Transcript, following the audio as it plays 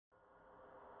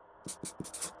Today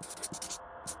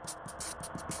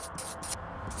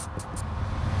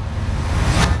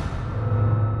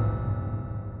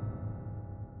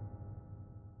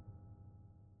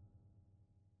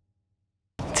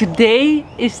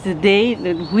is the day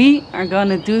that we are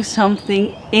gonna do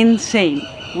something insane.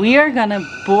 We are gonna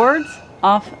board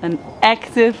off an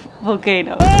active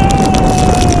volcano.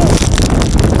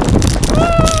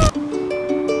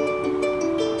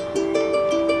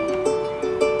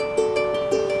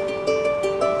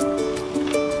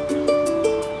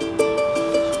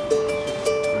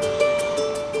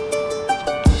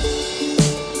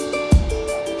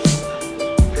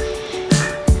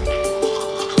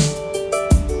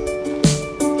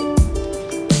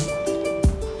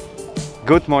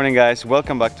 Good morning guys,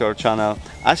 welcome back to our channel.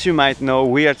 As you might know,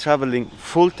 we are traveling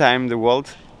full-time the world,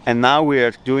 and now we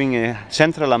are doing a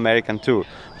Central American tour.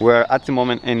 We're at the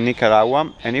moment in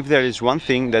Nicaragua, and if there is one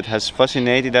thing that has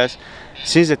fascinated us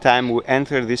since the time we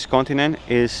entered this continent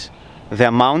is the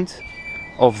amount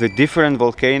of the different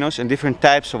volcanoes and different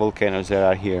types of volcanoes that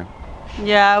are here.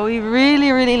 Yeah, we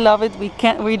really love it. We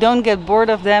don't get bored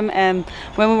of them. And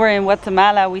when we were in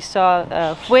Guatemala, we saw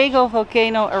a Fuego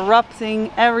volcano erupting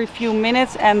every few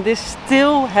minutes, and this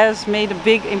still has made a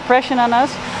big impression on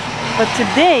us. But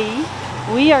today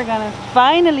we are gonna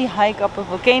finally hike up a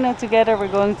volcano together. We're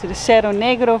going to the Cerro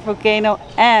Negro volcano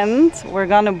and we're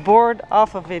gonna board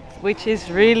off of it, which is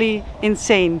really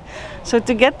insane. So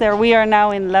to get there, we are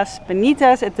now in Las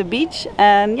Penitas at the beach,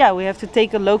 and yeah, we have to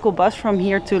take a local bus from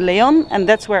here to León, and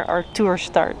that's where our tour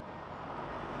starts.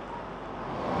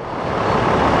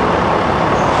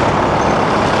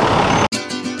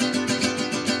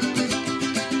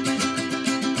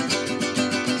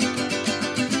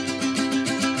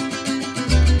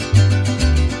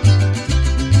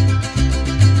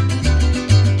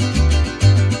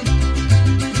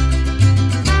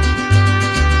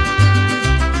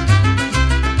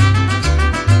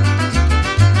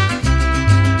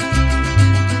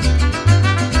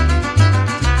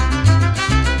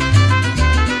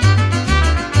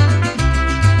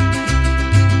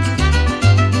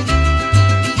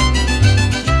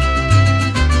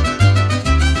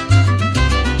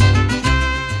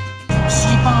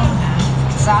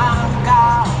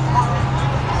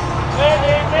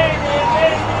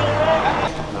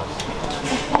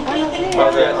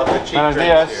 Buenos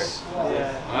dias.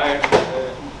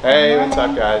 Hey, what's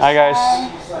up guys? Hi guys.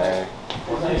 Hey.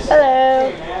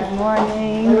 Hello. Good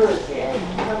morning.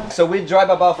 So we drive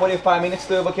about 45 minutes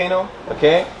to the volcano,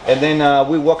 okay? And then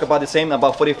we walk about the same,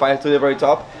 about 45 to the very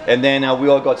top. And then we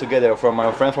all go together, from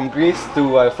our friend from Greece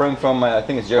to a friend from, I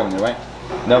think it's Germany, right?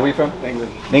 No, where are we from?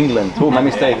 England. England. Oh, my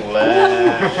mistake.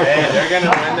 Hey, they're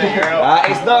gonna win the Euro.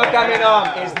 It's not coming home.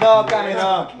 It's not coming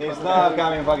home. It's not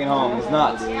coming fucking home. It's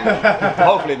not.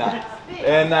 Hopefully not.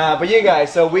 And but yeah,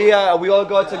 guys. So we all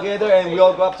go together and we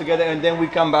all go up together, and then we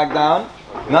come back down.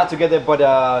 Not together, but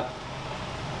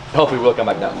hopefully we'll come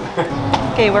back down.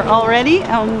 Okay, we're all ready.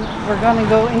 We're gonna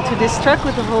go into this truck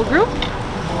with the whole group.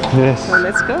 Yes. So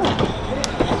let's go.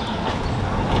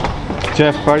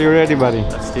 Jeff, are you ready, buddy?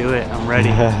 Let's do it. I'm ready.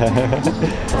 It's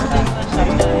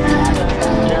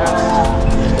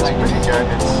pretty good.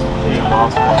 It's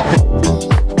impossible.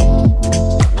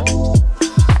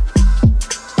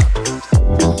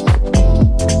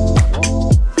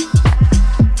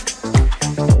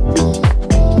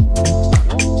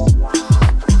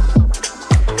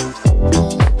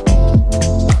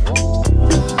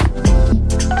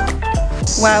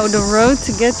 Wow, the road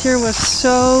to get here was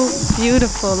so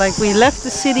beautiful. Like, we left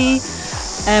the city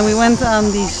and we went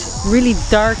on these really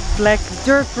dark black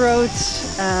dirt roads,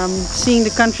 seeing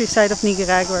the countryside of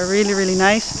Nicaragua. Really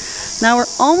nice. Now we're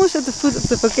almost at the foot of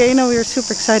the volcano. We are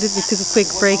super excited. We took a quick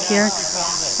break here,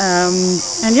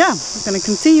 and yeah, we're gonna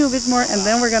continue a bit more and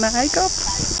then we're gonna hike up.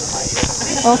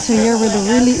 Also here with a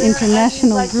really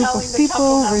international group of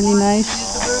people. Really nice.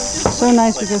 So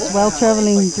nice, because while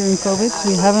traveling during COVID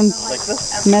we haven't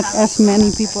met as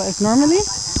many people as normally,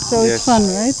 so it's fun,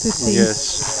 right, to see.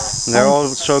 Yes, and they're all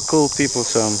so cool people,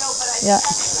 so yeah,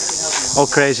 all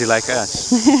crazy like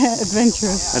us.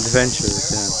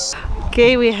 Adventurous, yeah.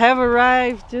 Okay, we have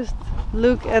arrived. Just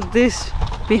look at this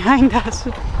behind us.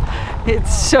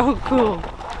 It's so cool.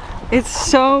 It's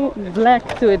so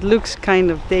black too, it looks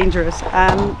kind of dangerous.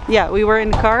 Yeah, we were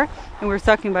in the car and we were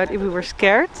talking about if we were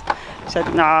scared. I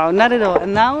said no, not at all.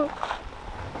 And now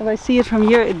if I see it from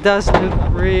here, it does look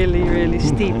really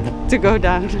steep to go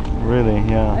down. Really,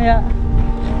 yeah. Yeah,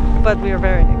 but we are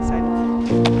very excited.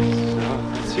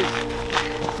 That's it.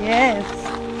 Yes.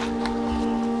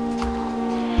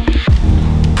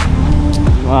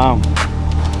 Wow.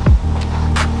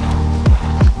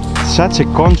 Such a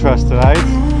contrast, right?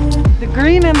 The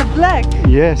green and the black.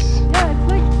 Yes. Yeah,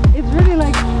 it's like, it's really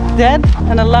like dead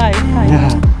and alive, kind of.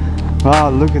 Yeah. Wow,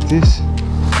 look at this.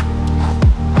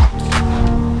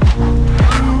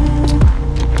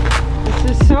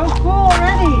 This is so cool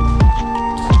already.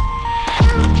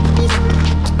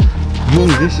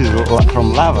 This is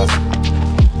from lava,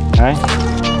 right?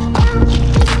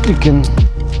 You can. So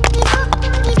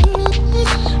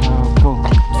cool.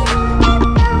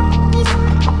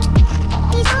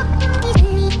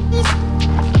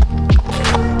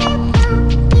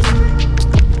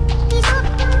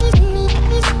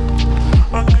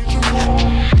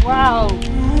 Wow.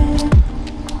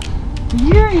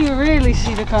 Here you really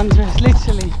see the contrast,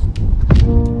 literally.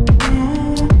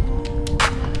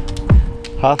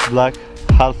 Half black,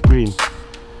 half green.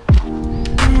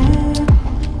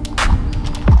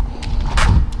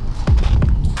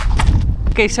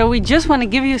 Okay, so we just want to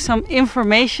give you some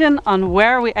information on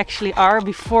where we actually are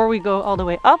before we go all the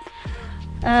way up.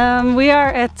 We are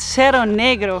at Cerro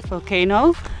Negro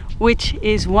volcano, which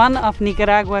is one of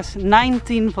Nicaragua's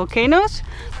 19 volcanoes.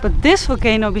 But this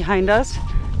volcano behind us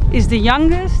is the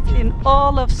youngest in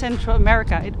all of Central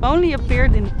America. It only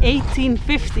appeared in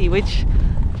 1850, which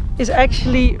is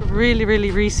actually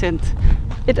really recent.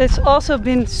 It has also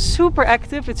been super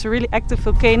active. It's a really active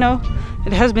volcano.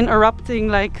 It has been erupting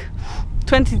like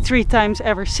 23 times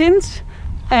ever since.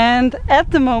 And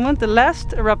at the moment, the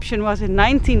last eruption was in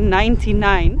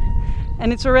 1999.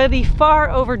 And it's already far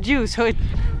overdue. So it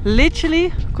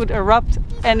literally could erupt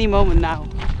any moment now.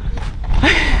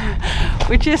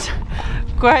 Which is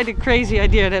quite a crazy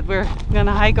idea that we're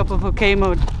gonna hike up a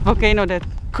volcano that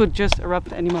could just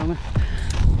erupt any moment.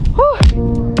 Whew.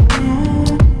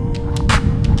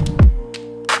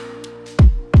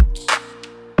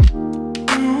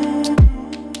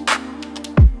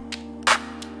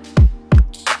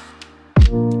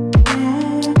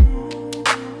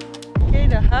 Okay,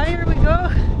 the higher we go,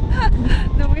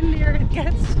 the windier it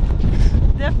gets.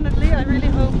 Definitely, I really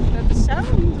hope that the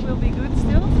sound will be good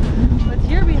still. But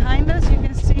here behind us you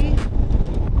can see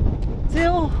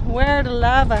till where the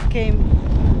lava came,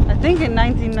 I think in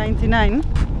 1999.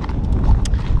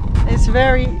 It's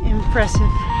very impressive.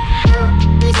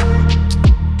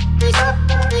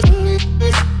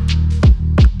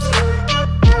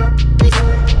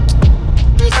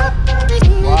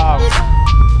 Wow.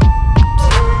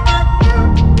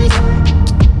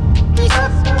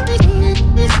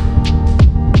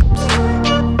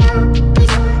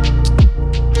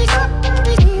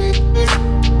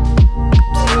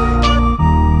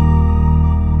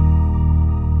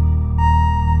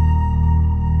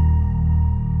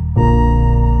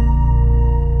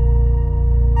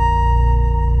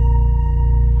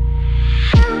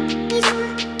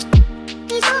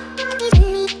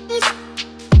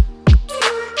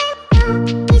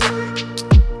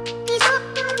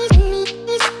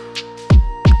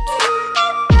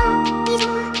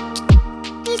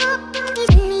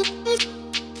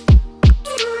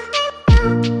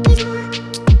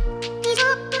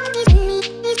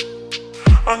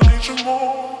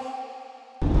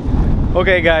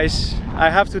 Okay guys, I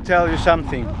have to tell you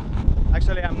something.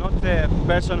 Actually, I'm not the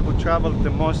person who traveled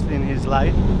the most in his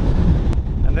life.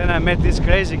 And then I met this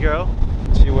crazy girl.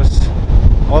 She was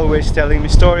always telling me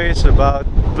stories about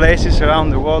places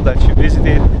around the world that she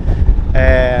visited.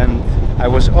 And I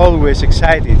was always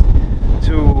excited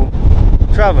to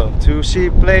travel, to see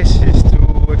places,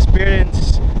 to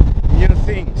experience new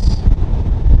things.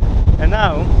 And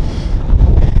now,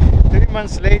 3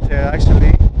 months later,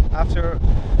 actually, after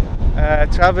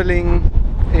traveling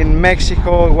in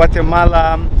Mexico,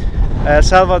 Guatemala, El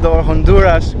Salvador,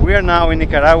 Honduras, we are now in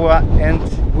Nicaragua, and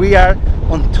we are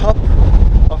on top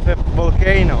of a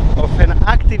volcano, of an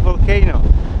active volcano.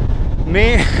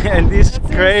 Me and this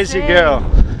That's crazy insane. girl.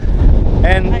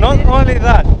 And not only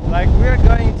that, like, we are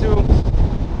going to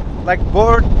like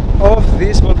board off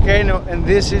this volcano, and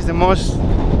this is the most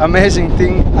amazing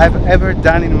thing I've ever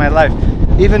done in my life.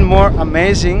 Even more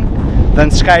amazing than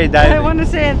skydiving. I want to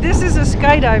say, this is a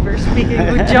skydiver speaking,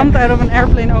 who jumped out of an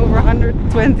airplane over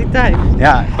 120 times.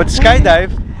 Yeah, but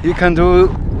skydive you can do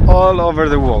all over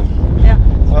the world. Yeah.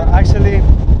 Well, actually,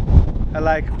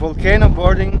 like volcano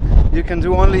boarding, you can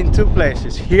do only in 2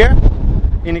 places: here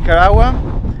in Nicaragua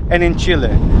and in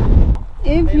Chile.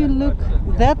 If you look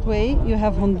that way, you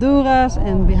have Honduras,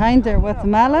 and behind there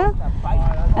Guatemala.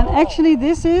 And actually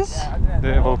this is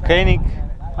The volcanic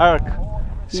arc,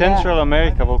 Central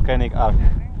America volcanic arc.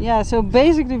 Yeah, so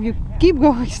basically if you keep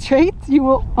going straight, you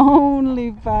will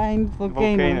only find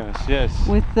volcanoes. Yes.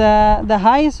 With the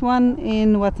highest one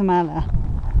in Guatemala.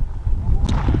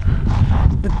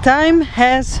 The time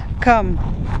has come.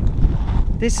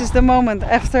 this is the moment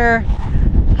after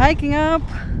hiking up,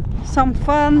 some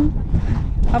fun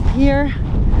up here.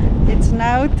 It's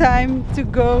now time to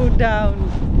go down.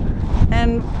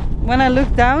 And when I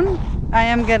look down, I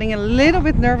am getting a little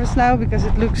bit nervous now because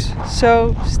it looks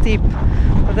so steep.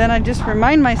 But then I just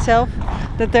remind myself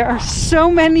that there are so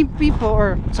many people,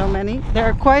 or so many, there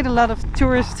are quite a lot of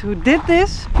tourists who did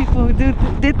this, people who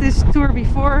did this tour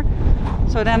before.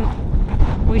 So then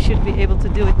we should be able to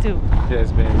do it too.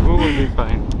 Yes, babe, we will be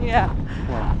fine. Yeah.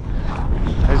 Wow.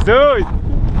 Let's do it!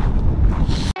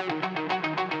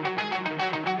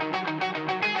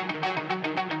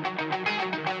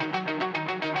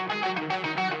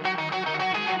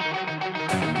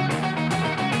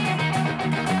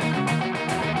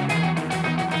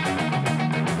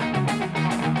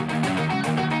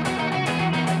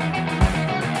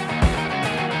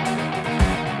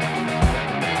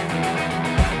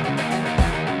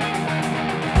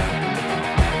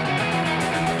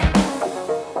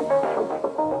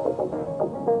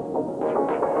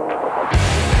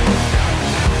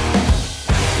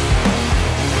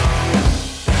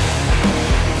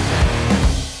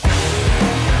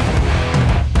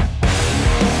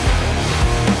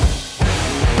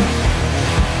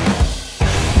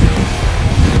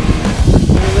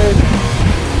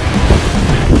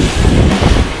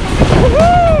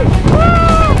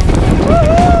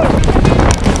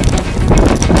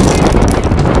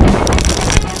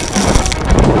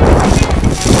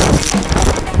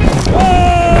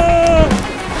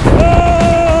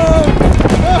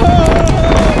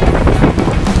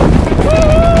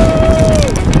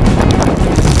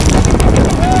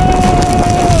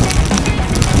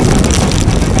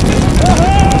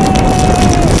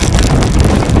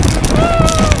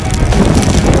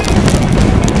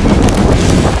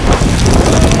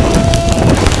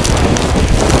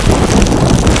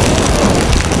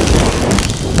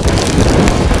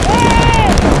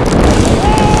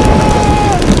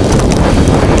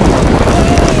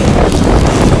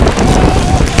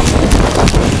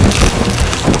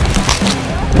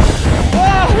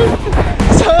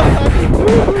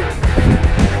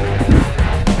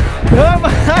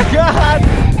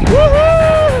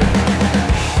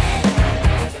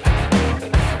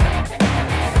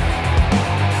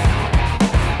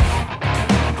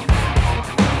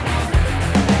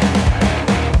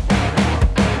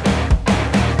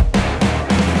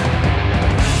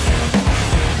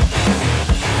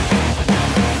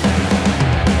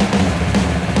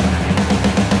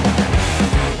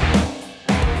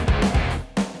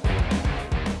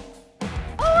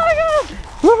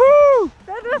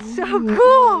 So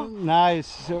cool! Nice,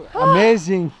 so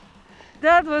amazing.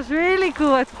 That was really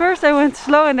cool. At first I went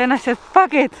slow and then I said,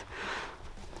 fuck it.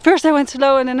 First I went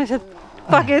slow and then I said,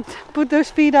 fuck it. Put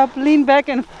those feet up, lean back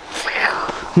and...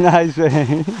 Nice.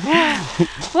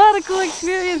 What a cool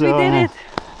experience, we did it.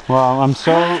 Wow, I'm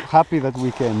so happy that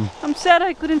we came. I'm sad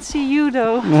I couldn't see you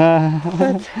though.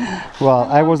 But well,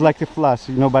 I was like a flash,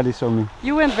 nobody saw me.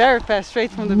 you went very fast,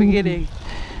 straight from the beginning.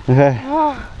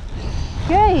 Oh.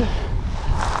 Okay.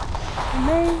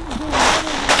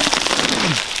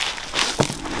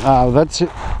 That's it.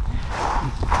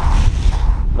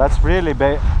 That's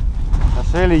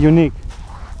really unique.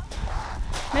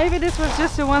 Maybe this was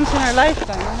just a once in a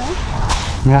lifetime, you know?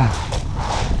 Yeah.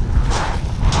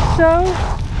 So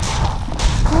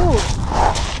cool.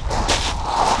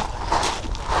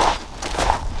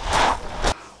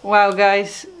 Wow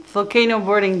guys, volcano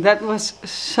boarding, that was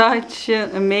such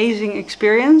an amazing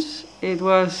experience. It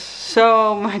was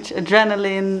so much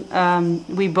adrenaline.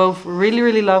 We both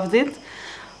really loved it.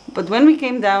 But when we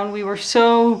came down, we were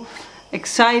so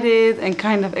excited and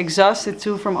kind of exhausted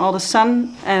too from all the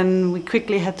sun, and we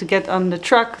quickly had to get on the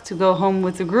truck to go home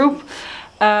with the group.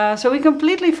 So we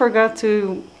completely forgot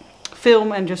to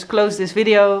film and just close this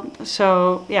video.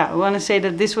 So yeah, I want to say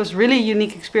that this was really a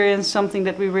unique experience, something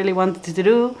that we really wanted to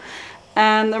do.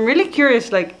 And I'm really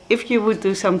curious, like, if you would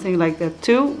do something like that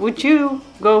too, would you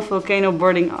go volcano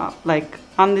boarding like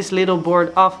on this little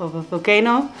board off of a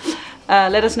volcano?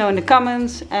 Let us know in the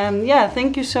comments. And yeah,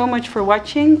 thank you so much for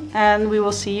watching, and we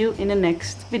will see you in the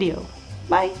next video.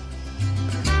 Bye!